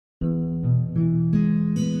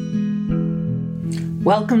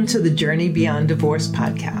Welcome to the Journey Beyond Divorce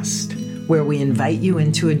podcast, where we invite you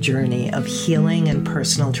into a journey of healing and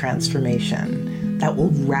personal transformation that will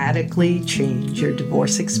radically change your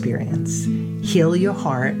divorce experience, heal your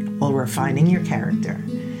heart while refining your character,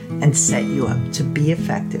 and set you up to be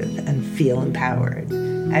effective and feel empowered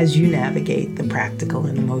as you navigate the practical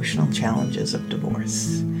and emotional challenges of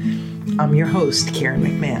divorce. I'm your host, Karen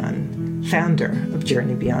McMahon, founder of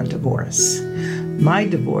Journey Beyond Divorce. My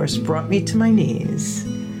divorce brought me to my knees,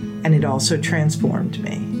 and it also transformed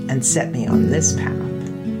me and set me on this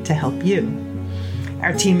path to help you.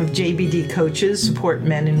 Our team of JBD coaches support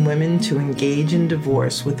men and women to engage in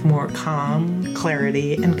divorce with more calm,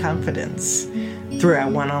 clarity, and confidence through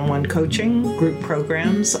our one-on-one coaching, group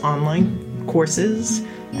programs, online courses,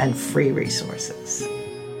 and free resources.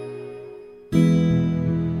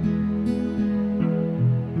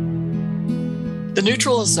 The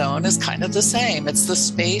neutral zone is kind of the same. It's the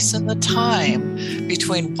space and the time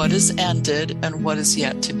between what is ended and what is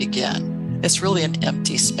yet to begin. It's really an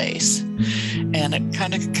empty space. And it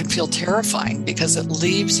kind of can feel terrifying because it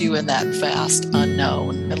leaves you in that vast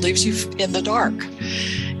unknown. It leaves you in the dark.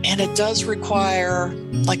 And it does require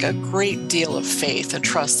like a great deal of faith and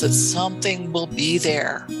trust that something will be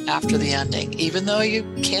there after the ending. Even though you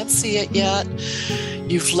can't see it yet,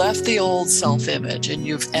 you've left the old self-image and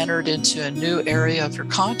you've entered into a new area of your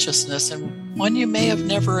consciousness, and one you may have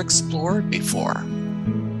never explored before.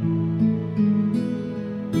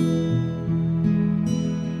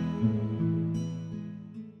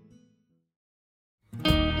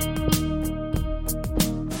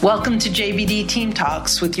 Welcome to JBD Team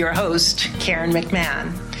Talks with your host, Karen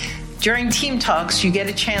McMahon. During Team Talks, you get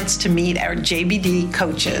a chance to meet our JBD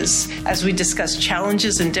coaches as we discuss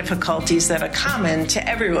challenges and difficulties that are common to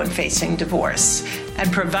everyone facing divorce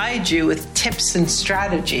and provide you with tips and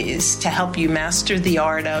strategies to help you master the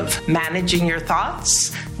art of managing your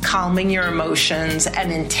thoughts, calming your emotions,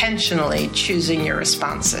 and intentionally choosing your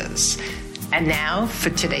responses. And now for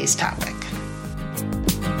today's topic.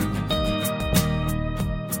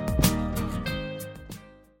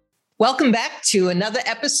 Welcome back to another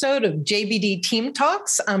episode of JBD Team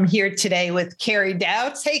Talks. I'm here today with Carrie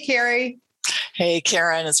Douts. Hey, Carrie. Hey,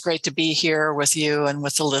 Karen. It's great to be here with you and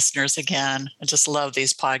with the listeners again. I just love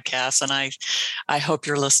these podcasts, and I hope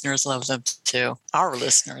your listeners love them too. Our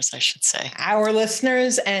listeners, I should say. Our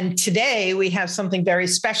listeners. And today we have something very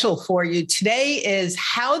special for you. Today is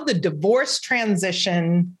how the divorce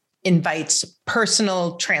transition invites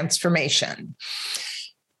personal transformation.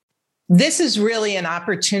 This is really an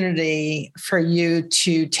opportunity for you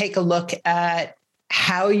to take a look at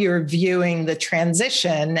how you're viewing the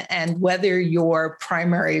transition and whether your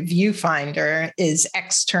primary viewfinder is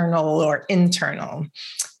external or internal.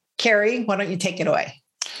 Carrie, why don't you take it away?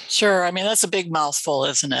 Sure. I mean, that's a big mouthful,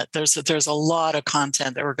 isn't it? There's a lot of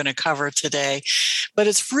content that we're going to cover today, but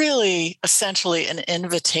it's really essentially an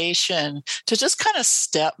invitation to just kind of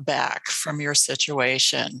step back from your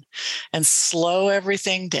situation and slow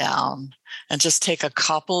everything down and just take a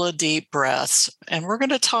couple of deep breaths. And we're going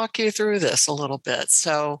to talk you through this a little bit.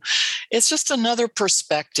 So it's just another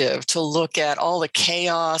perspective to look at all the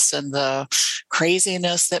chaos and the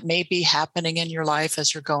craziness that may be happening in your life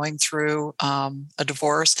as you're going through a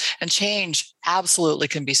divorce. And change absolutely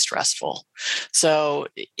can be stressful. So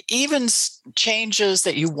even changes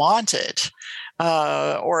that you wanted,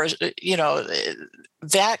 that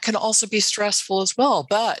can also be stressful as well.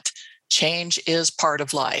 But change is part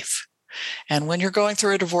of life. And when you're going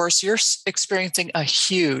through a divorce, you're experiencing a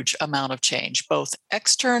huge amount of change, both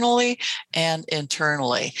externally and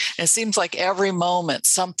internally. And it seems like every moment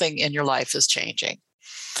something in your life is changing.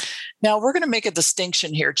 Now, we're going to make a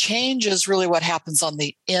distinction here. Change is really what happens on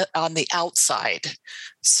the outside.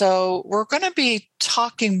 So we're going to be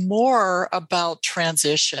talking more about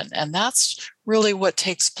transition, and that's really what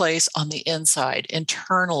takes place on the inside,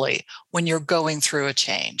 internally, when you're going through a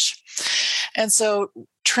change. And so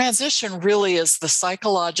transition really is the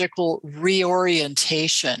psychological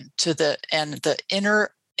reorientation to the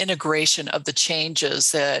inner integration of the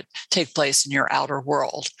changes that take place in your outer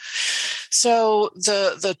world. So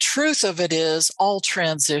the truth of it is all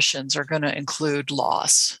transitions are going to include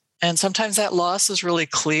loss. And sometimes that loss is really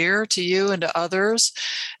clear to you and to others.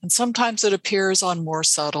 And sometimes it appears on more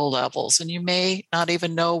subtle levels. And you may not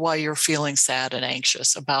even know why you're feeling sad and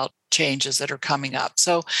anxious about changes that are coming up.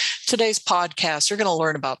 So today's podcast, you're going to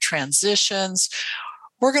learn about transitions.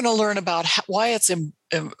 We're going to learn about why it's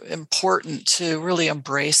important to really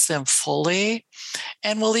embrace them fully.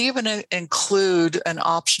 And we'll even include an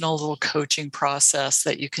optional little coaching process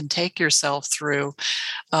that you can take yourself through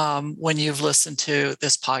when you've listened to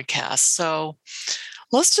this podcast. So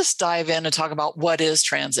let's just dive in and talk about what is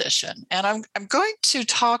transition. And I'm going to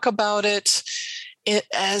talk about it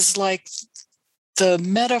as like the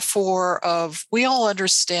metaphor of, we all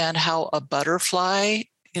understand how a butterfly,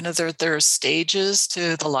 there are stages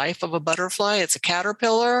to the life of a butterfly. It's a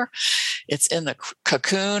caterpillar, it's in the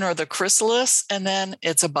cocoon or the chrysalis, and then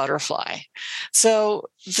it's a butterfly. So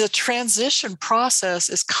the transition process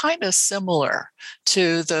is kind of similar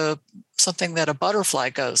to something that a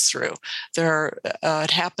butterfly goes through.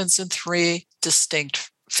 It happens in 3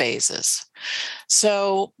 distinct phases.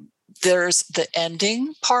 So there's the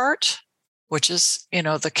ending part, which is,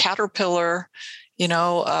 the caterpillar,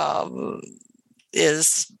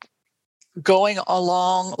 is going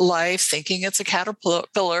along life thinking it's a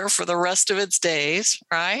caterpillar for the rest of its days,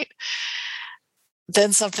 right?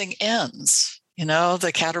 Then something ends.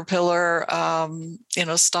 The caterpillar,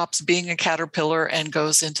 stops being a caterpillar and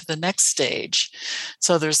goes into the next stage.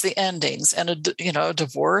 So there's the endings, and a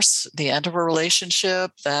divorce, the end of a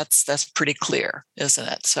relationship. That's pretty clear, isn't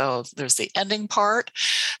it? So there's the ending part.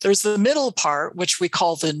 There's the middle part, which we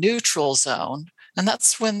call the neutral zone, and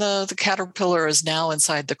that's when the caterpillar is now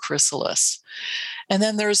inside the chrysalis. And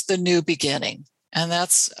then there's the new beginning, and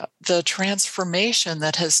that's the transformation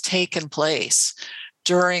that has taken place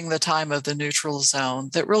during the time of the neutral zone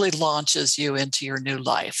that really launches you into your new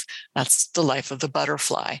life. That's the life of the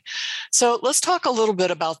butterfly. So let's talk a little bit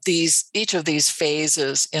about each of these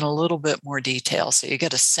phases in a little bit more detail so you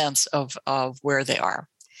get a sense of where they are.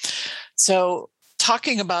 So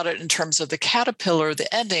talking about it in terms of the caterpillar,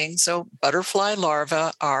 the ending, so butterfly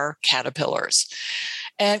larvae are caterpillars.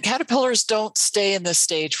 And caterpillars don't stay in this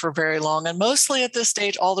stage for very long. And mostly at this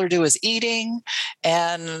stage, all they're doing is eating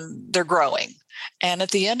and they're growing. And at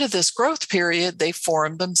the end of this growth period, they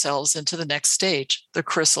form themselves into the next stage, the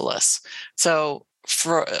chrysalis. So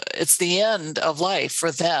it's the end of life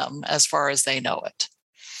for them as far as they know it.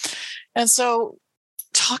 And so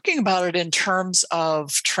talking about it in terms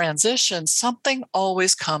of transition, something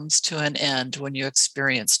always comes to an end when you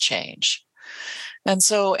experience change. And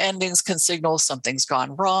so endings can signal something's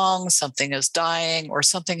gone wrong, something is dying, or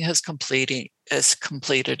something has completed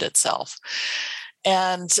itself.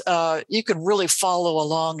 And you can really follow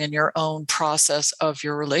along in your own process of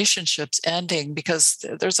your relationships ending, because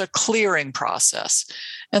there's a clearing process,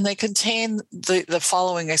 and they contain the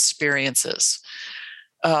following experiences.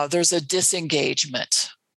 There's a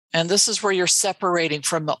disengagement, and this is where you're separating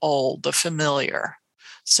from the old, the familiar.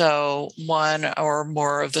 So one or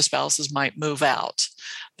more of the spouses might move out.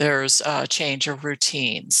 There's a change of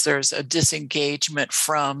routines. There's a disengagement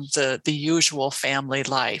from the usual family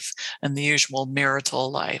life and the usual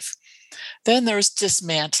marital life. Then there's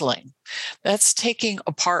dismantling. That's taking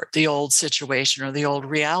apart the old situation or the old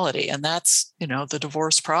reality. And that's, the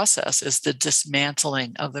divorce process is the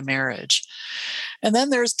dismantling of the marriage. And then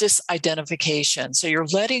there's disidentification. So you're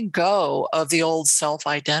letting go of the old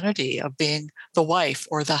self-identity of being the wife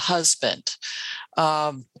or the husband.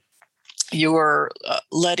 You are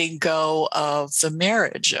letting go of the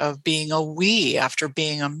marriage, of being a we after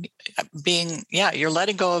you're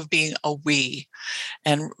letting go of being a we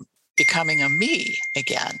and becoming a me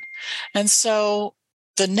again. And so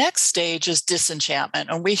the next stage is disenchantment.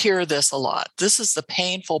 And we hear this a lot. This is the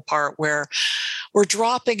painful part where we're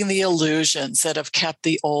dropping the illusions that have kept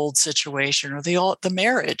the old situation or the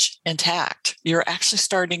marriage intact. You're actually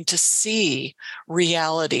starting to see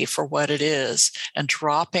reality for what it is and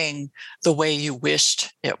dropping the way you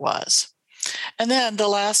wished it was. And then the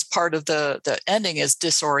last part of the ending is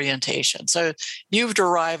disorientation. So you've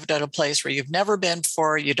arrived at a place where you've never been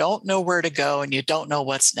before, you don't know where to go, and you don't know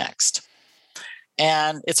what's next.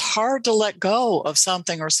 And it's hard to let go of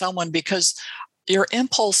something or someone because your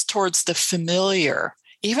impulse towards the familiar,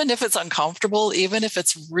 even if it's uncomfortable, even if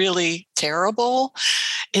it's really terrible,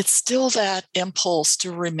 it's still that impulse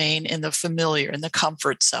to remain in the familiar, in the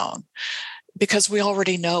comfort zone, because we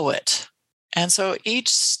already know it. And so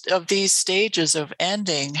each of these stages of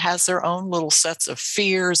ending has their own little sets of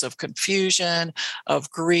fears, of confusion,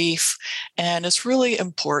 of grief. And it's really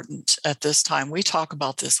important at this time. We talk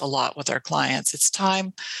about this a lot with our clients. It's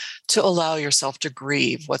time to allow yourself to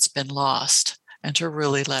grieve what's been lost and to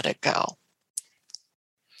really let it go.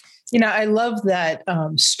 I love that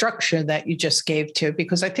structure that you just gave to,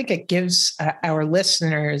 because I think it gives our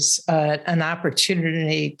listeners an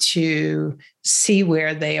opportunity to see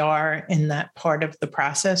where they are in that part of the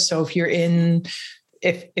process. So if you're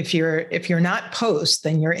if you're not post,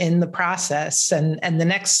 then you're in the process, and the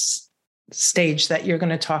next stage that you're going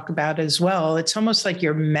to talk about as well. It's almost like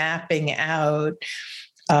you're mapping out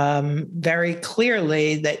very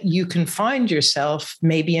clearly that you can find yourself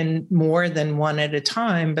maybe in more than one at a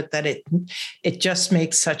time, but that it just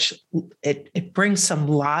makes it brings some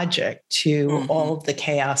logic to all of the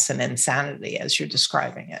chaos and insanity as you're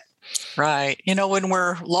describing it. Right. When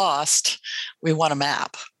we're lost, we want a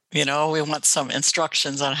map. We want some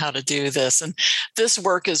instructions on how to do this. And this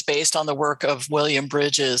work is based on the work of William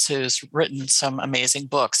Bridges, who's written some amazing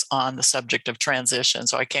books on the subject of transition.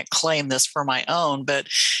 So I can't claim this for my own, but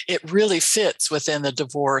it really fits within the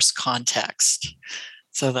divorce context.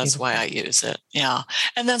 So that's why I use it. Yeah.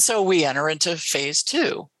 And then so we enter into phase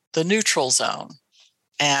 2, the neutral zone.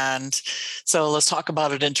 And so let's talk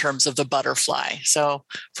about it in terms of the butterfly. So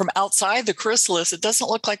from outside the chrysalis, it doesn't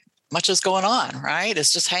look like much is going on, right?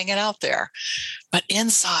 It's just hanging out there. But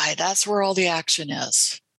inside, that's where all the action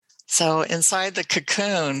is. So inside the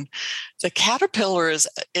cocoon, the caterpillar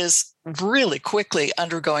is really quickly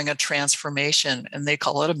undergoing a transformation, and they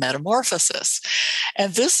call it a metamorphosis.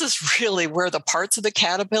 And this is really where the parts of the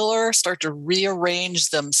caterpillar start to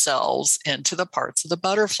rearrange themselves into the parts of the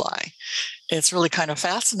butterfly. It's really kind of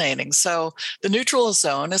fascinating. So the neutral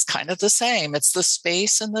zone is kind of the same. It's the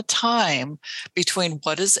space and the time between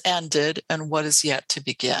what is ended and what is yet to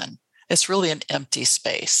begin. It's really an empty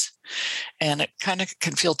space. And it kind of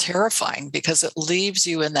can feel terrifying because it leaves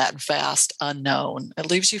you in that vast unknown. It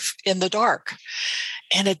leaves you in the dark.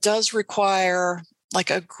 And it does require like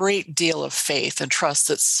a great deal of faith and trust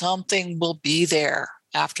that something will be there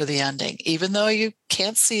after the ending. Even though you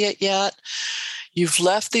can't see it yet, you've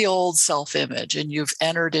left the old self-image and you've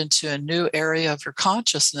entered into a new area of your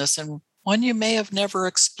consciousness, and one you may have never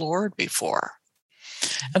explored before.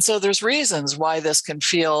 And so there's reasons why this can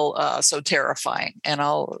feel so terrifying. And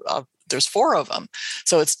there's 4 of them.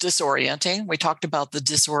 So it's disorienting. We talked about the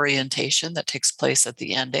disorientation that takes place at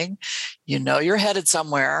the ending. You're headed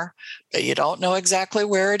somewhere, but you don't know exactly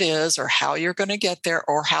where it is or how you're going to get there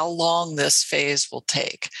or how long this phase will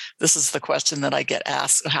take. This is the question that I get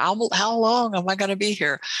asked. How long am I going to be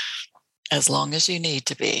here? As long as you need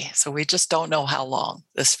to be. So we just don't know how long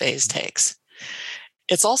this phase takes.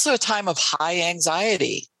 It's also a time of high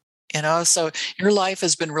anxiety. So your life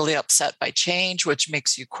has been really upset by change, which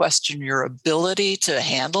makes you question your ability to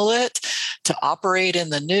handle it, to operate in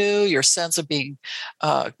the new, your sense of being,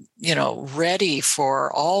 ready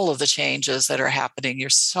for all of the changes that are happening. You're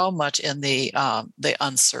so much in the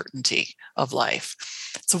uncertainty of life.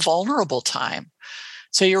 It's a vulnerable time.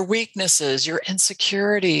 So your weaknesses, your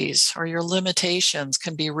insecurities, or your limitations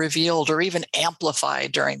can be revealed or even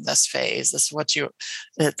amplified during this phase. This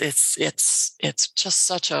is it's just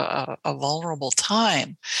such a vulnerable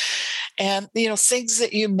time. And, things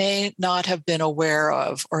that you may not have been aware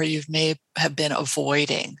of or you may have been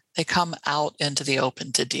avoiding, they come out into the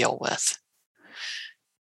open to deal with.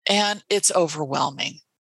 And it's overwhelming.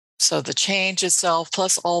 So the change itself,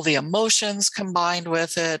 plus all the emotions combined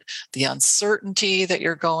with it, the uncertainty that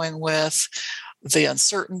you're going with, the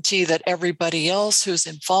uncertainty that everybody else who's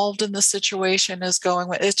involved in the situation is going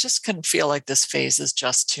with, it just can feel like this phase is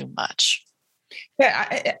just too much.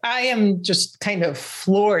 Yeah, I am just kind of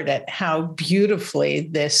floored at how beautifully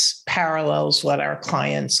this parallels what our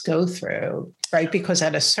clients go through, right? Because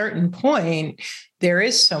at a certain point, there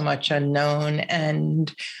is so much unknown,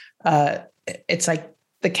 and it's like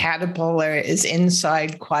the caterpillar is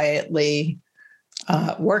inside quietly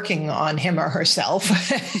working on him or herself.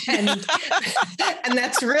 and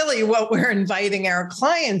that's really what we're inviting our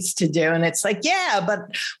clients to do. And it's like, yeah, but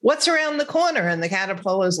what's around the corner? And the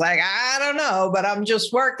caterpillar is like, I don't know, but I'm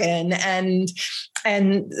just working. And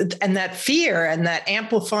that fear and that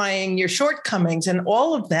amplifying your shortcomings and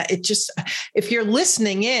all of that, it just, if you're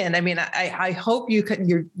listening in, I mean, I hope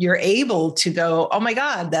you're able to go, oh my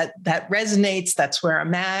God, that resonates. That's where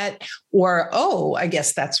I'm at. Or, oh, I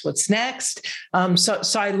guess that's what's next.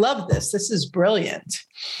 So I love this. This is brilliant.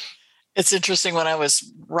 It's interesting. When I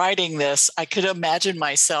was writing this, I could imagine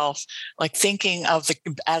myself like thinking of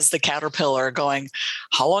as the caterpillar going,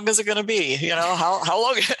 how long is it going to be? How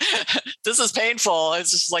long? This is painful.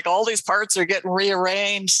 It's just like all these parts are getting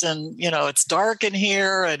rearranged and, it's dark in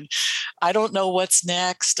here and I don't know what's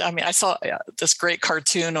next. I mean, I saw this great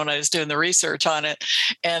cartoon when I was doing the research on it,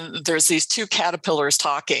 and there's these 2 caterpillars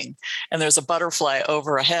talking and there's a butterfly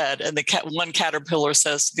overhead, and one caterpillar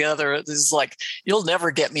says to the other, this is like, you'll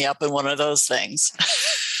never get me up in one of those things.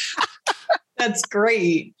 That's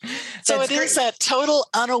great. So it is that total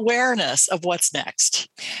unawareness of what's next.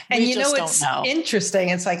 And it's interesting.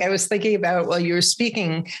 It's like I was thinking about while you were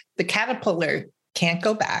speaking, the caterpillar can't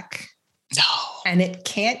go back. No. And it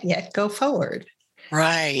can't yet go forward.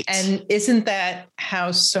 Right. And isn't that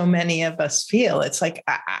how so many of us feel? It's like,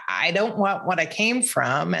 I don't want what I came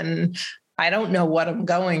from, and I don't know what I'm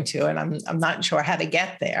going to, and I'm not sure how to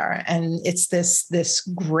get there. And it's this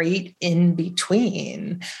great in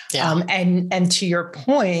between. Yeah. And to your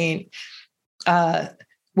point,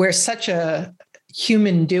 we're such a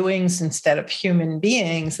human doings instead of human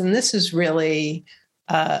beings. And this is really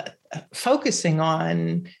focusing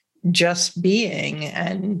on just being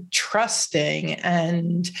and trusting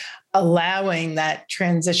and allowing that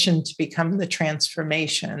transition to become the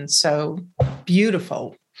transformation. So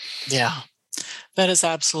beautiful. Yeah, that is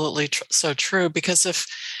absolutely so true. Because if,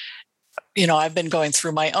 I've been going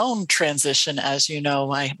through my own transition, as you know,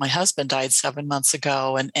 my husband died 7 months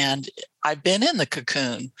ago, and I've been in the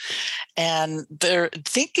cocoon, and they're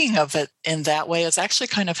thinking of it in that way has actually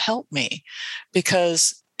kind of helped me,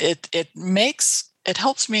 because it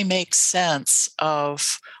helps me make sense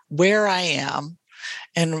of where I am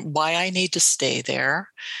and why I need to stay there,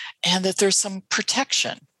 and that there's some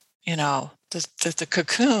protection, that the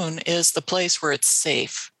cocoon is the place where it's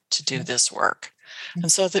safe to do this work.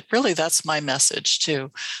 And so that's my message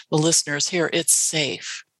to the listeners here. It's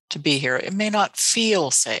safe to be here. It may not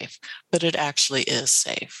feel safe, but it actually is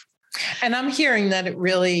safe. And I'm hearing that it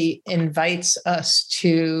really invites us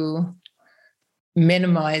to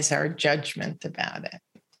minimize our judgment about it.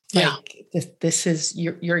 Yeah. Like this is,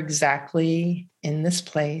 you're exactly in this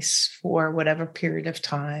place for whatever period of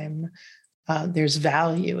time. There's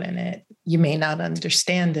value in it. You may not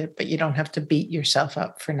understand it, but you don't have to beat yourself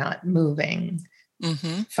up for not moving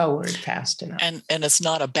forward fast enough. And it's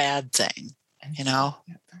not a bad thing,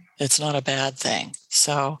 It's not a bad thing.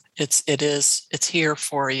 So it's here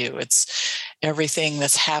for you. It's everything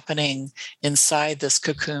that's happening inside this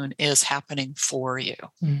cocoon is happening for you.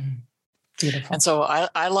 Mm-hmm. Beautiful. And so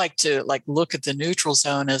I like to look at the neutral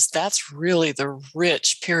zone as that's really the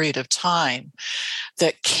rich period of time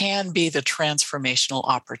that can be the transformational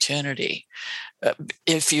opportunity,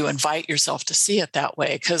 if you invite yourself to see it that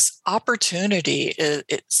way. Because opportunity,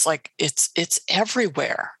 it's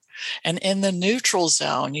everywhere. And in the neutral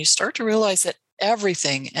zone, you start to realize that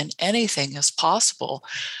everything and anything is possible.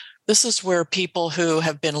 This is where people who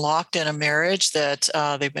have been locked in a marriage that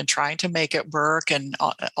they've been trying to make it work, and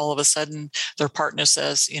all of a sudden their partner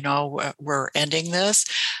says, we're ending this.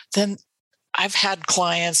 Then I've had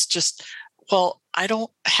clients just, I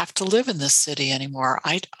don't have to live in this city anymore.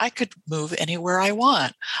 I could move anywhere I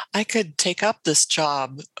want. I could take up this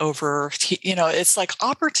job over, it's like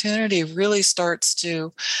opportunity really starts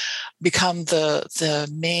to become the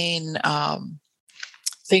main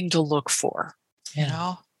thing to look for,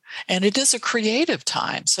 And it is a creative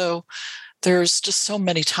time. So there's just so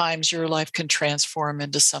many times your life can transform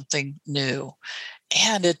into something new.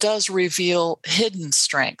 And it does reveal hidden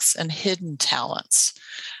strengths and hidden talents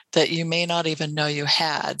that you may not even know you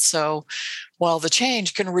had. So while the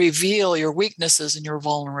change can reveal your weaknesses and your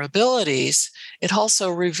vulnerabilities, it also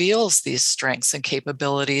reveals these strengths and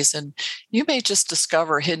capabilities. And you may just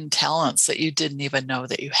discover hidden talents that you didn't even know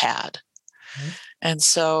that you had. Mm-hmm. And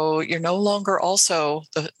so you're no longer also,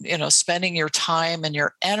 spending your time and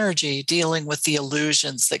your energy dealing with the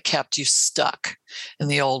illusions that kept you stuck in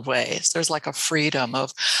the old ways. There's like a freedom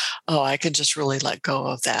of, I can just really let go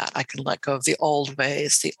of that. I can let go of the old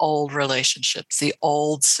ways, the old relationships, the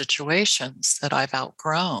old situations that I've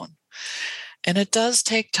outgrown. And it does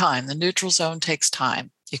take time. The neutral zone takes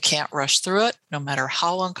time. You can't rush through it, no matter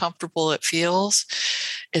how uncomfortable it feels.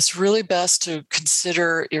 It's really best to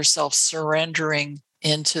consider yourself surrendering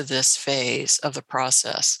into this phase of the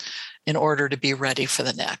process in order to be ready for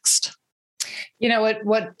the next.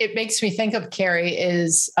 What it makes me think of, Carrie,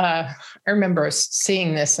 is I remember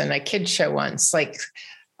seeing this in a kid's show once,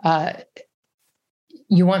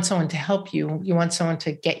 you want someone to help you. You want someone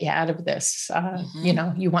to get you out of this.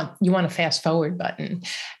 You want a fast forward button.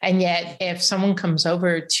 And yet if someone comes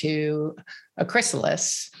over to a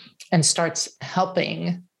chrysalis and starts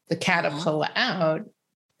helping the caterpillar out,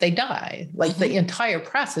 they die. The entire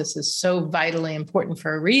process is so vitally important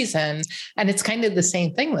for a reason. And it's kind of the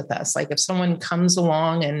same thing with us. If someone comes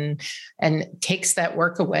along and takes that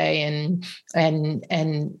work away and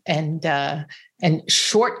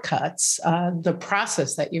shortcuts the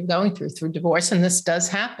process that you're going through divorce, and this does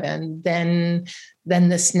happen, then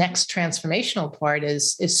this next transformational part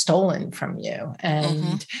is stolen from you,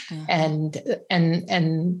 and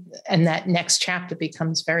that next chapter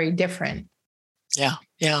becomes very different. Yeah.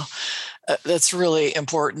 That's really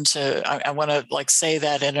important I want to say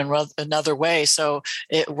that in another way. So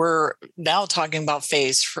we're now talking about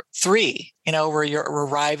phase 3 where you're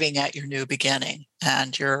arriving at your new beginning.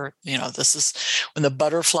 And this is when the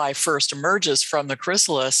butterfly first emerges from the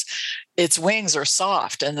chrysalis, its wings are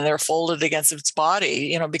soft and they're folded against its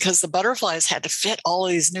body, because the butterflies had to fit all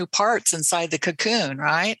of these new parts inside the cocoon,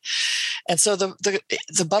 right? And so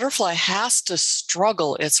the butterfly has to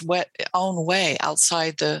struggle its own way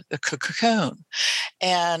outside the cocoon.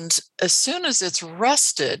 And as soon as it's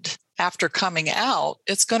rested, after coming out,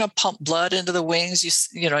 it's going to pump blood into the wings.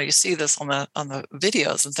 You see this on the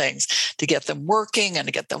videos and things to get them working and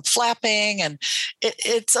to get them flapping. And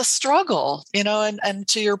it's a struggle, and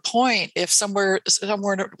to your point, if somewhere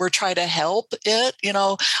we're trying to help it,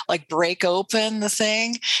 like break open the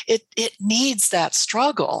thing, it needs that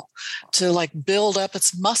struggle to like build up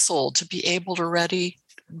its muscle to be able to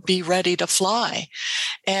be ready to fly.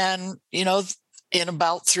 And, in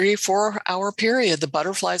about 3-4 hour period, the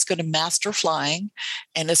butterfly is going to master flying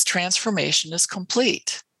and its transformation is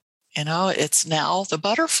complete. It's now the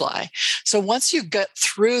butterfly. So once you get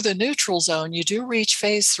through the neutral zone, you do reach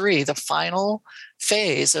phase 3, the final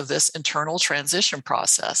phase of this internal transition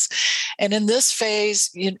process. And in this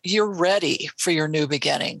phase, you're ready for your new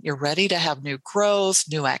beginning. You're ready to have new growth,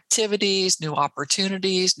 new activities, new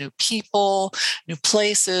opportunities, new people, new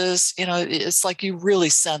places. It's like you really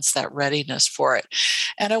sense that readiness for it.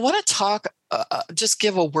 And I want to talk, just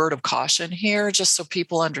give a word of caution here, just so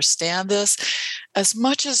people understand this. As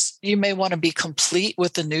much as you may want to be complete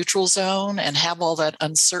with the neutral zone and have all that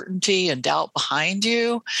uncertainty and doubt behind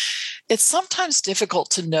you, it's sometimes difficult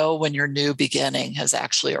to know when your new beginning has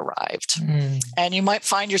actually arrived. And you might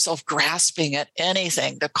find yourself grasping at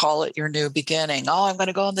anything to call it your new beginning. Oh, I'm going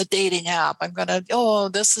to go on the dating app.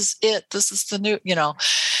 This is it. This is the new,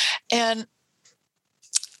 And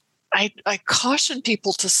I caution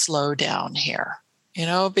people to slow down here,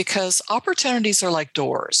 because opportunities are like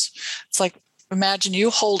doors. It's like, imagine you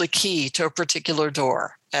hold a key to a particular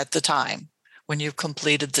door at the time when you've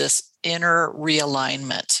completed this inner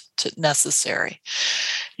realignment necessary.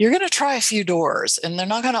 You're going to try a few doors and they're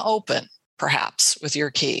not going to open, perhaps, with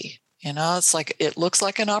your key. It's like, it looks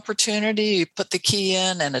like an opportunity. You put the key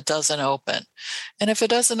in and it doesn't open. And if it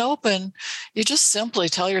doesn't open, you just simply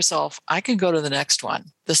tell yourself, I can go to the next one.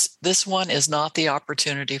 This one is not the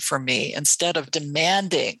opportunity for me. Instead of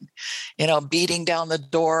demanding, beating down the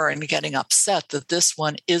door and getting upset that this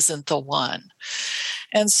one isn't the one.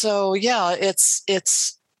 And so,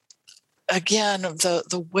 it's again,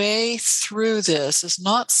 the way through this is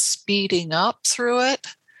not speeding up through it,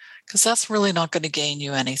 because that's really not going to gain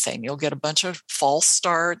you anything. You'll get a bunch of false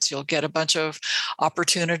starts. You'll get a bunch of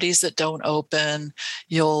opportunities that don't open.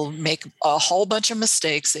 You'll make a whole bunch of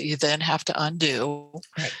mistakes that you then have to undo,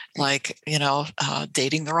 right. Like,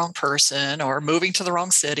 dating the wrong person or moving to the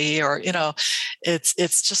wrong city, or,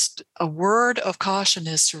 it's just a word of caution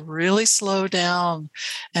is to really slow down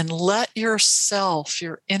and let yourself,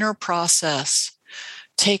 your inner process,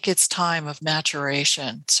 take its time of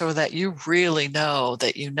maturation so that you really know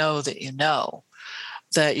that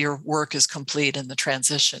that your work is complete in the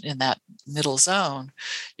transition in that middle zone.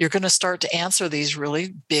 You're going to start to answer these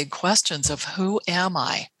really big questions of who am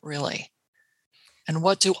I really? And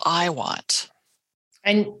what do I want?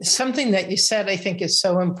 And something that you said, I think, is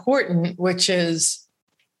so important, which is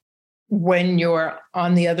when you're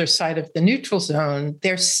on the other side of the neutral zone,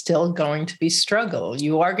 there's still going to be struggle.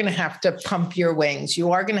 You are going to have to pump your wings.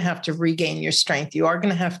 You are going to have to regain your strength. You are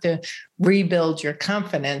going to have to rebuild your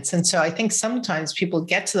confidence. And so I think sometimes people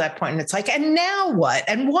get to that point and it's like, and now what?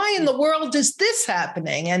 And why in the world is this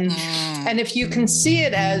happening? And if you can see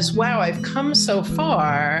it as, wow, I've come so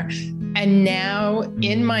far, and now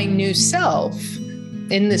in my new self,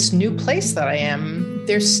 in this new place that I am,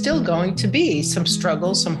 there's still going to be some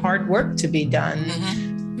struggle, some hard work to be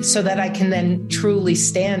done so that I can then truly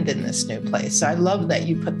stand in this new place. I love that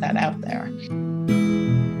you put that out there.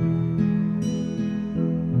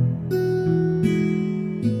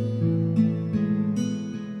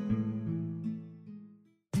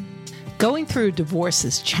 Going through divorce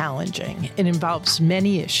is challenging. It involves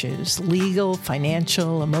many issues, legal,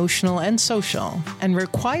 financial, emotional, and social, and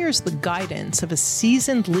requires the guidance of a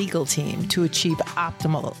seasoned legal team to achieve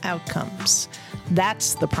optimal outcomes.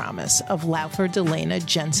 That's the promise of Laufer, Delana,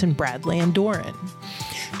 Jensen, Bradley, and Doran.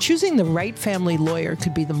 Choosing the right family lawyer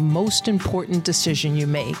could be the most important decision you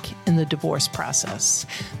make in the divorce process.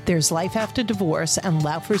 There's life after divorce, and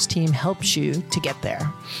Laufer's team helps you to get there.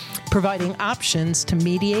 Providing options to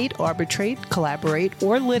mediate, arbitrate, collaborate,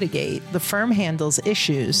 or litigate, the firm handles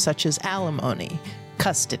issues such as alimony,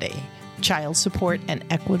 custody, child support, and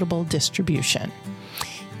equitable distribution.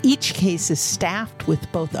 Each case is staffed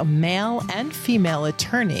with both a male and female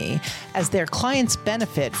attorney, as their clients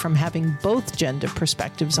benefit from having both gender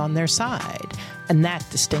perspectives on their side, and that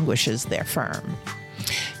distinguishes their firm.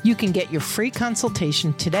 You can get your free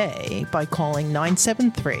consultation today by calling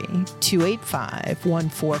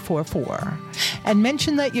 973-285-1444 and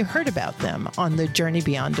mention that you heard about them on the Journey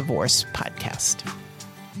Beyond Divorce podcast.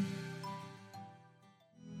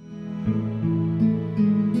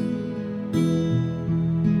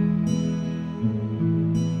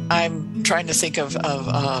 I'm trying to think of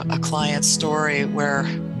a client story where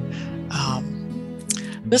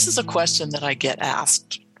this is a question that I get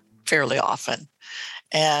asked fairly often.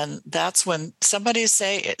 And that's when somebody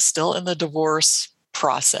say it's still in the divorce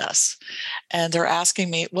process and they're asking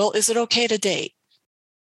me, well, is it okay to date?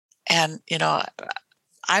 And,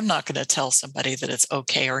 I'm not going to tell somebody that it's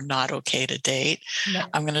okay or not okay to date. No.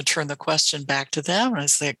 I'm going to turn the question back to them and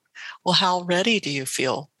say, well, how ready do you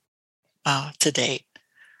feel to date?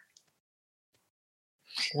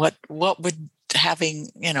 What would what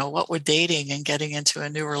would dating and getting into a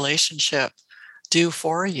new relationship do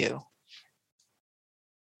for you?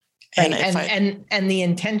 And and the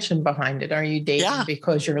intention behind it. Are you dating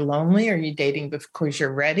because you're lonely? Are you dating because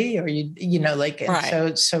you're ready? Or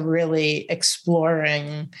so really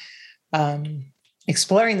exploring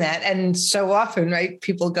that. And so often, right,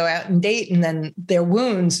 people go out and date and then their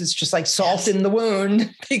wounds is just like salt in the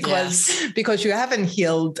wound because you haven't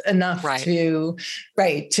healed enough to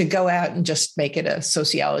go out and just make it a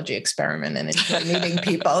sociology experiment and enjoy meeting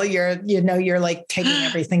people. You're like taking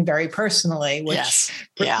everything very personally, which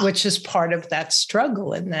is part of that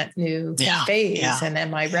struggle in that new phase. Yeah. And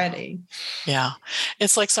am I ready? Yeah.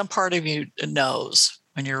 It's like some part of you knows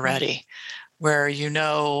when you're ready. Where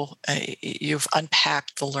you've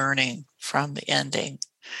unpacked the learning from the ending.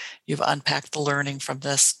 You've unpacked the learning from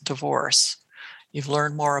this divorce. You've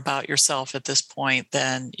learned more about yourself at this point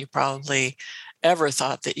than you probably ever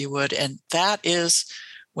thought that you would. And that is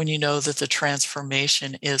when you know that the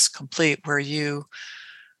transformation is complete, where you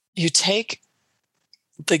take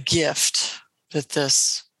the gift that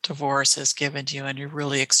this divorce has given you and you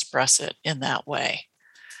really express it in that way.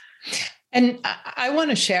 And I want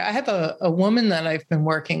to share, I have a woman that I've been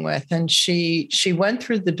working with, and she went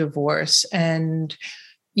through the divorce. And,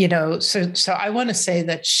 so I want to say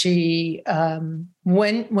that she,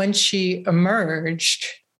 when she emerged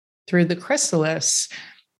through the chrysalis,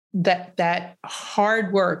 that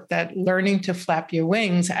hard work, that learning to flap your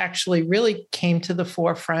wings actually really came to the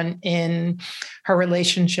forefront in her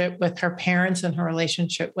relationship with her parents and her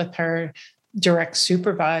relationship with her direct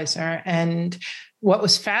supervisor. And what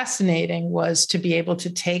was fascinating was to be able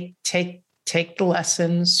to take the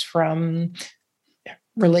lessons from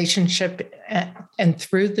relationship and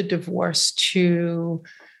through the divorce to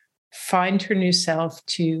find her new self,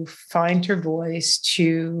 to find her voice,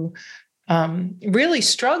 to really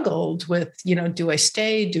struggled with, do I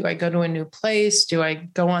stay? Do I go to a new place? Do I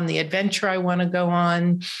go on the adventure I want to go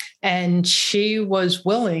on? And she was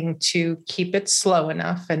willing to keep it slow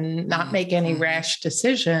enough and not make any rash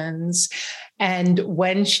decisions. And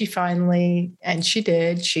when she finally, and she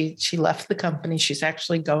did, she left the company. She's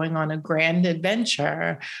actually going on a grand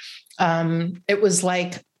adventure. It was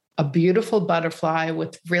like a beautiful butterfly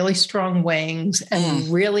with really strong wings and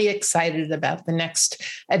really excited about the next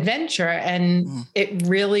adventure. And it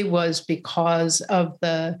really was because of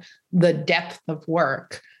the depth of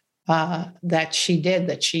work that she did,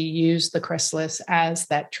 that she used the chrysalis as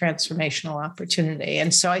that transformational opportunity.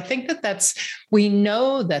 And so I think we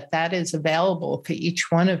know that is available for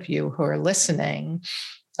each one of you who are listening.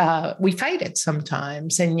 We fight it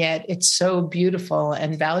sometimes, and yet it's so beautiful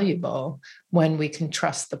and valuable when we can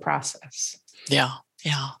trust the process. Yeah.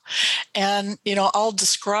 Yeah. And, I'll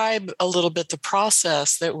describe a little bit the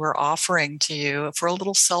process that we're offering to you for a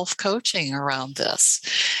little self-coaching around this.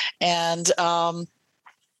 And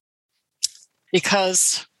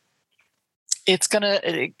because it's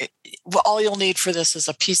all you'll need for this is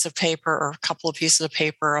a piece of paper or a couple of pieces of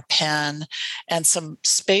paper, a pen, and some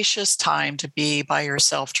spacious time to be by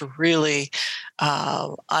yourself to really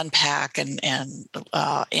unpack and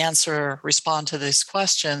respond to these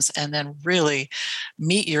questions, and then really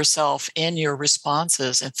meet yourself in your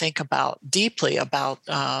responses and think deeply about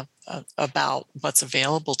what's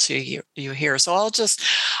available to you here. So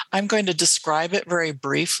I'm going to describe it very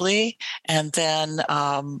briefly. And then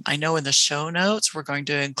I know in the show notes, we're going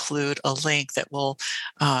to include a link that will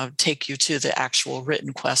take you to the actual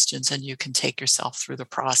written questions, and you can take yourself through the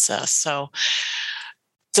process. So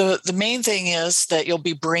The main thing is that you'll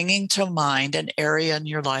be bringing to mind an area in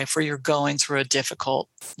your life where you're going through a difficult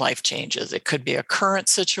life changes. It could be a current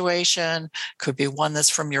situation, could be one that's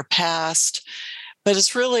from your past. But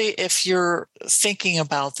it's really, if you're thinking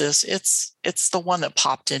about this, it's the one that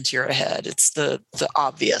popped into your head. It's the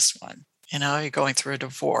obvious one. You're going through a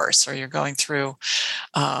divorce, or you're going through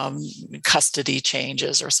custody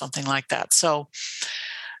changes or something like that. So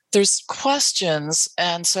there's questions.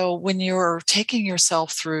 And so when you're taking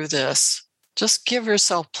yourself through this, just give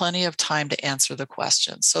yourself plenty of time to answer the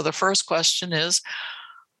questions. So the first question is,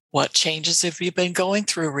 what changes have you been going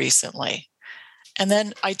through recently? And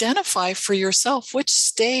then identify for yourself which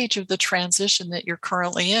stage of the transition that you're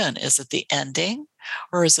currently in. Is it the ending,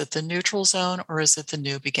 or is it the neutral zone, or is it the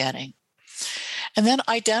new beginning? And then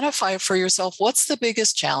identify for yourself, what's the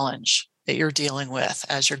biggest challenge that you're dealing with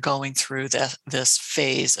as you're going through this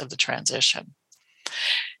phase of the transition.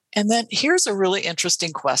 And then here's a really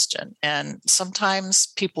interesting question. And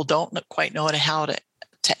sometimes people don't quite know how to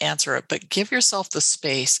answer it, but give yourself the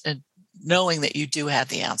space and knowing that you do have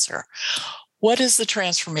the answer. What is the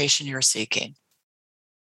transformation you're seeking?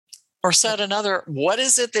 Or said another, what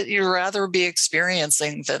is it that you'd rather be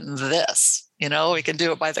experiencing than this? We can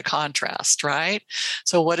do it by the contrast, right?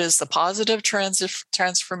 So what is the positive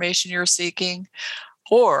transformation you're seeking?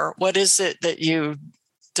 Or what is it that you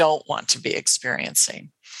don't want to be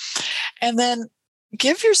experiencing? And then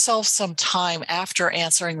give yourself some time after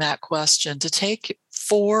answering that question to take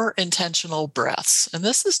 4 intentional breaths. And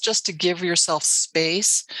this is just to give yourself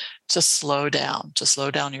space to slow down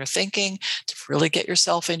your thinking, to really get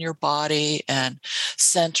yourself in your body and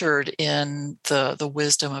centered in the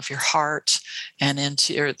wisdom of your heart and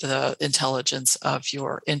into the intelligence of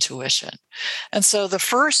your intuition. And so the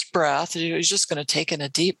first breath, you're just going to take in a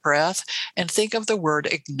deep breath and think of the word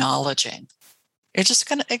acknowledging. You're just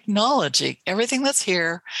going to acknowledge everything that's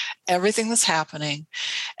here, everything that's happening.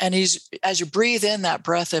 And as you breathe in that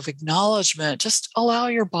breath of acknowledgement, just allow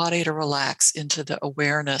your body to relax into the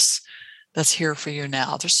awareness that's here for you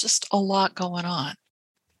now. There's just a lot going on.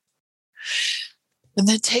 And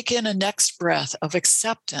then take in a next breath of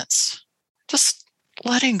acceptance, just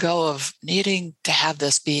letting go of needing to have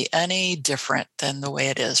this be any different than the way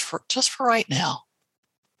it is for right now.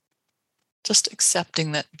 Just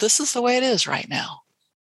accepting that this is the way it is right now.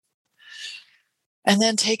 And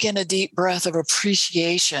then take in a deep breath of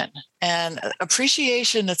appreciation. And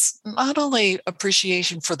appreciation, it's not only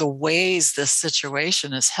appreciation for the ways this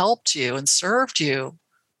situation has helped you and served you,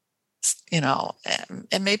 and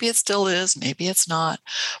maybe it still is, maybe it's not,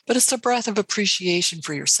 but it's a breath of appreciation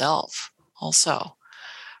for yourself also.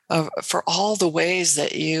 For all the ways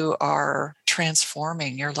that you are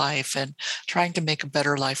transforming your life and trying to make a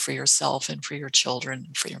better life for yourself and for your children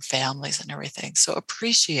and for your families and everything. So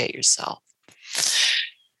appreciate yourself.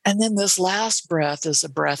 And then this last breath is a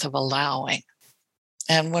breath of allowing.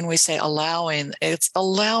 And when we say allowing, it's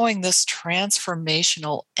allowing this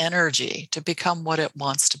transformational energy to become what it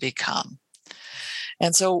wants to become.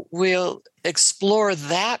 And so we'll explore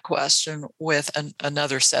that question with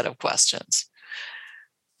another set of questions.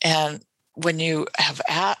 And when you've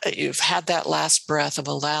had that last breath of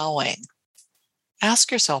allowing,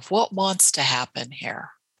 ask yourself, what wants to happen here?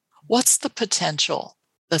 What's the potential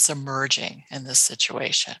that's emerging in this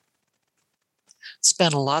situation?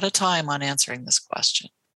 Spend a lot of time on answering this question.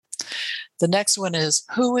 The next one is,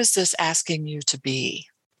 who is this asking you to be?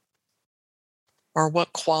 Or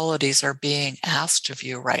what qualities are being asked of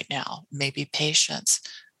you right now? Maybe patience,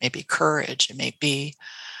 maybe courage, it may be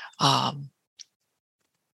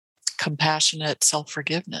compassionate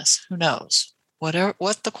self-forgiveness. Who knows? What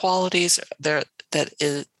the qualities there that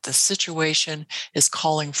is, the situation is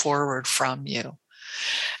calling forward from you.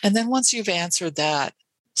 And then once you've answered that,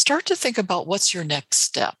 start to think about what's your next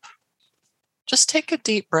step. Just take a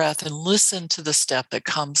deep breath and listen to the step that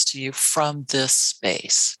comes to you from this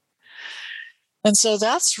space. And so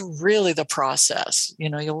that's really the process.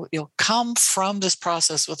 You'll come from this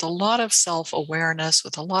process with a lot of self-awareness,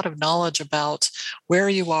 with a lot of knowledge about where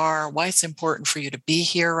you are, why it's important for you to be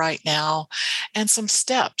here right now, and some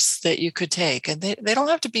steps that you could take. And they don't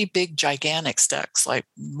have to be big, gigantic steps like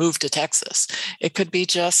move to Texas. It could be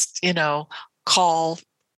just, call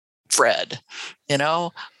Fred,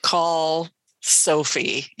 call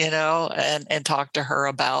Sophie, and talk to her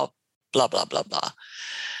about blah, blah, blah, blah.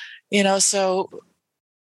 So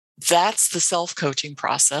that's the self-coaching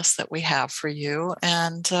process that we have for you.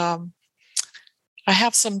 And I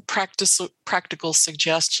have some practical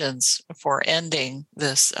suggestions for ending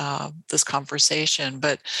this conversation.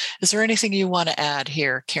 But is there anything you want to add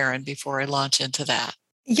here, Karen, before I launch into that?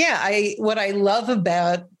 Yeah, what I love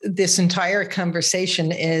about this entire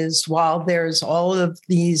conversation is while there's all of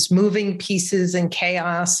these moving pieces and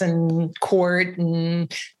chaos and court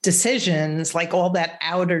and decisions, like all that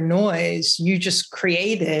outer noise, you just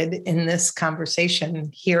created in this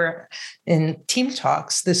conversation here in Team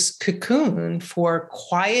Talks, this cocoon for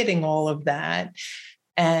quieting all of that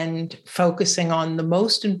and focusing on the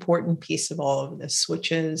most important piece of all of this,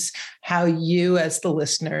 which is how you as the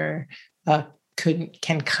listener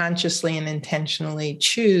can consciously and intentionally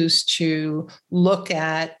choose to look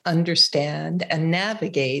at, understand, and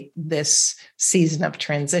navigate this season of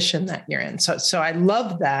transition that you're in. So I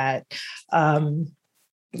love that.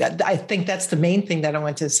 I think that's the main thing that I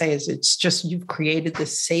want to say is it's just you've created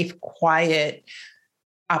this safe, quiet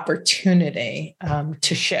opportunity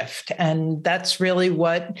to shift. And that's really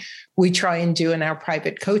what we try and do in our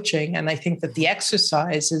private coaching. And I think that the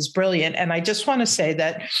exercise is brilliant. And I just want to say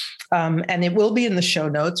that, and it will be in the show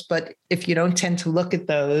notes, but if you don't tend to look at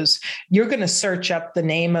those, you're going to search up the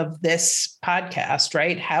name of this podcast,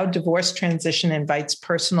 right? How Divorce Transition Invites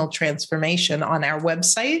Personal Transformation on our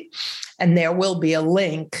website. And there will be a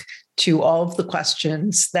link to all of the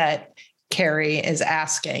questions that Carrie is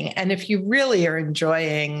asking. And if you really are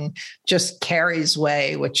enjoying just Carrie's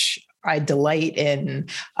way, which I delight in,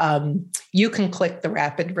 you can click the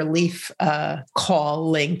Rapid Relief call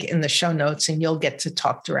link in the show notes and you'll get to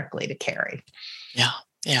talk directly to Carrie.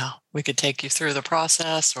 Yeah. We could take you through the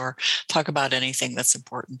process or talk about anything that's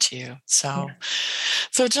important to you. So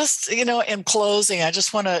just, in closing, I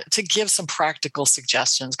just want to give some practical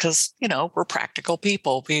suggestions because, we're practical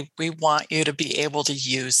people. We want you to be able to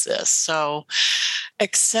use this. So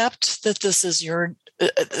accept that this is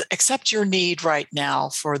accept your need right now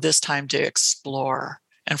for this time to explore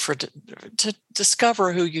and to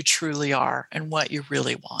discover who you truly are and what you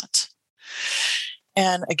really want.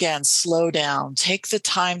 And again, slow down, take the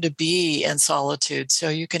time to be in solitude so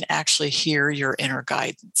you can actually hear your inner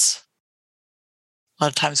guidance. A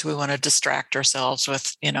lot of times we want to distract ourselves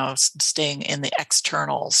with, staying in the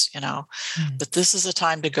externals, but this is a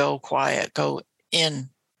time to go quiet, go in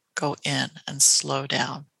and slow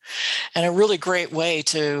down. And a really great way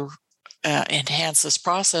to enhance this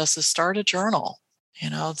process is start a journal.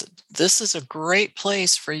 This is a great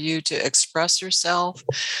place for you to express yourself,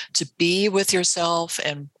 to be with yourself,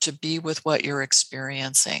 and to be with what you're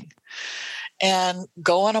experiencing. And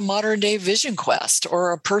go on a modern day vision quest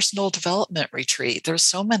or a personal development retreat. There's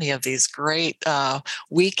so many of these great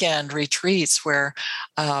weekend retreats where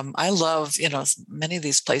I love, many of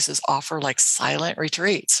these places offer like silent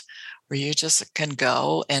retreats where you just can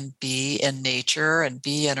go and be in nature and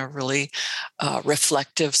be in a really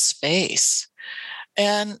reflective space.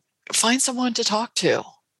 And find someone to talk to,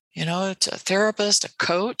 a therapist, a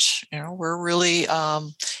coach. We're really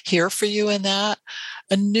here for you in that.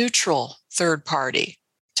 A neutral third party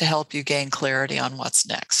to help you gain clarity on what's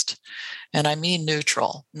next. And I mean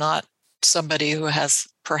neutral, not somebody who has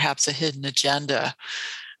perhaps a hidden agenda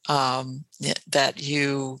that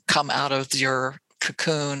you come out of your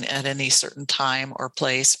cocoon at any certain time or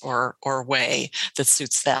place or way that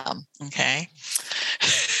suits them. Okay.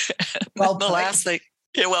 Well, the last thing,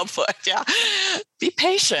 well put. Yeah. Be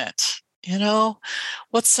patient.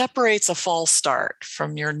 What separates a false start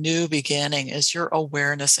from your new beginning is your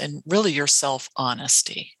awareness and really your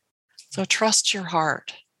self-honesty. So trust your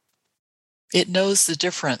heart. It knows the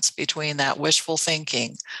difference between that wishful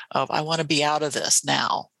thinking of, I want to be out of this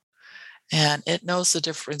now. And it knows the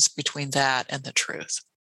difference between that and the truth.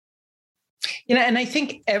 And I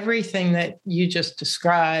think everything that you just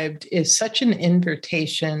described is such an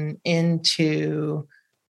invitation into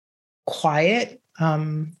quiet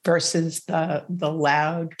versus the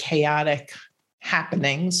loud, chaotic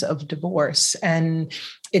happenings of divorce. And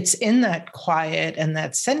it's in that quiet and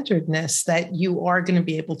that centeredness that you are going to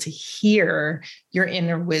be able to hear your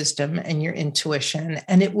inner wisdom and your intuition.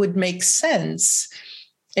 And it would make sense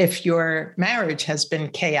if your marriage has been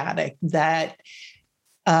chaotic that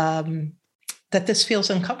that this feels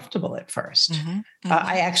uncomfortable at first. Mm-hmm. Mm-hmm.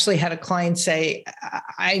 I actually had a client say,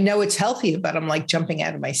 I know it's healthy, but I'm like jumping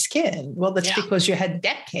out of my skin. Well, that's because you had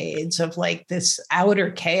decades of like this outer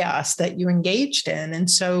chaos that you engaged in. And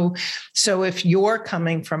so if you're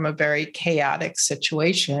coming from a very chaotic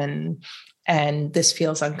situation and this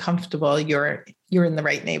feels uncomfortable, you're in the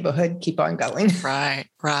right neighborhood. Keep on going.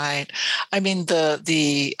 Right. I mean,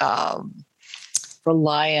 the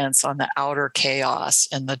reliance on the outer chaos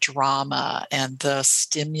and the drama and the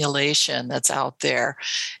stimulation that's out there,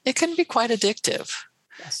 it can be quite addictive.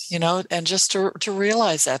 Yes. And just to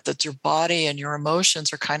realize that your body and your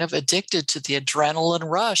emotions are kind of addicted to the adrenaline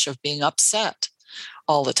rush of being upset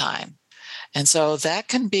all the time. And so that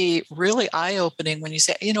can be really eye-opening when you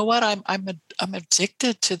say, you know what, I'm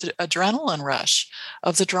addicted to the adrenaline rush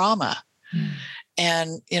of the drama. Mm.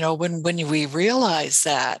 And, when we realize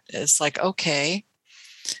that, it's like, okay,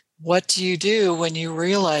 what do you do when you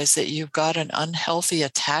realize that you've got an unhealthy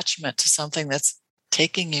attachment to something that's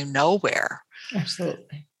taking you nowhere?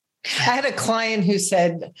 Absolutely. I had a client who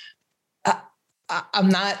said, I'm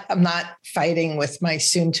not fighting with my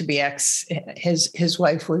soon-to-be ex. His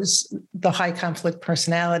wife was the high conflict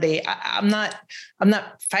personality. I'm not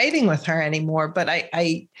fighting with her anymore, but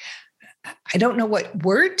I don't know what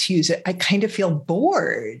word to use. I kind of feel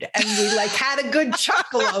bored. And we had a good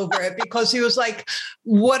chuckle over it because he was like,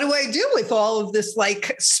 what do I do with all of this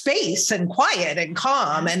space and quiet and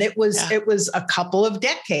calm? And it was a couple of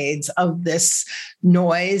decades of this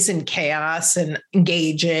noise and chaos and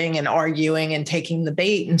engaging and arguing and taking the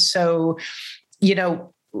bait. And so,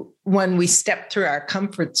 when we step through our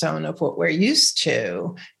comfort zone of what we're used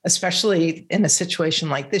to, especially in a situation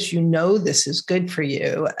like this, this is good for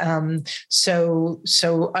you. So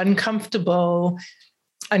uncomfortable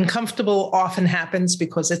often happens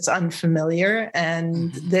because it's unfamiliar.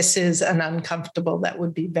 And this is an uncomfortable that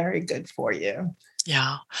would be very good for you.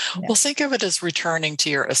 Yeah. Well, think of it as returning to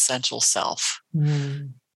your essential self.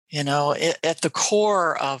 Mm. At the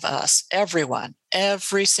core of us, everyone,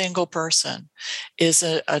 every single person is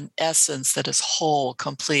an essence that is whole,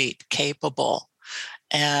 complete, capable,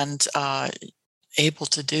 and able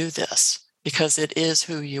to do this because it is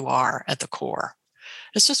who you are at the core.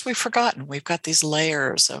 It's just we've forgotten. We've got these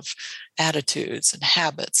layers of attitudes and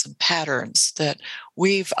habits and patterns that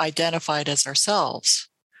we've identified as ourselves.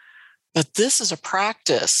 But this is a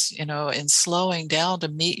practice, in slowing down to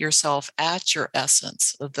meet yourself at your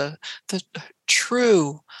essence of the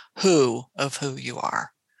true who of who you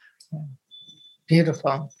are.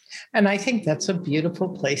 Beautiful. And I think that's a beautiful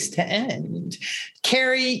place to end.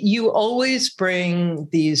 Carrie, you always bring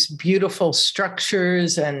these beautiful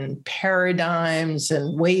structures and paradigms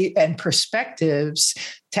and perspectives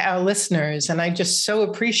to our listeners. And I just so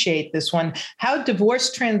appreciate this one. How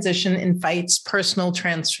divorce transition invites personal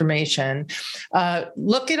transformation.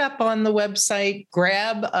 Look it up on the website,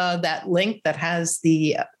 grab that link that has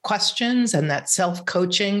the questions and that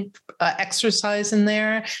self-coaching exercise in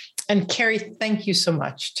there. And Carrie, thank you so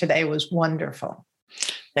much. Today was wonderful.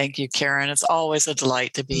 Thank you, Karen. It's always a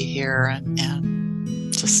delight to be here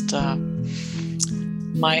and just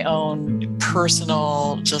my own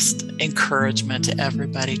personal just encouragement to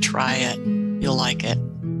everybody. Try it. You'll like it.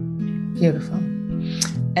 Beautiful.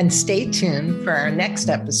 And stay tuned for our next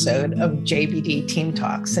episode of JBD Team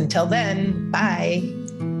Talks. Until then, bye.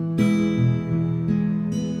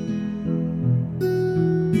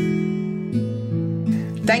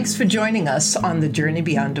 Thanks for joining us on the Journey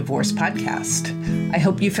Beyond Divorce podcast. I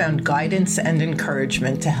hope you found guidance and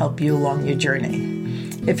encouragement to help you along your journey.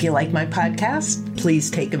 If you like my podcast, please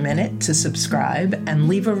take a minute to subscribe and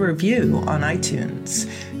leave a review on iTunes.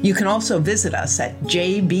 You can also visit us at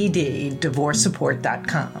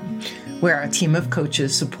jbddivorcesupport.com, where our team of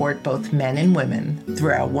coaches support both men and women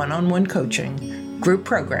through our one-on-one coaching, group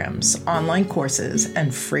programs, online courses,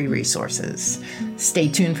 and free resources. Stay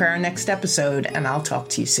tuned for our next episode, and I'll talk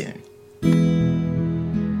to you soon.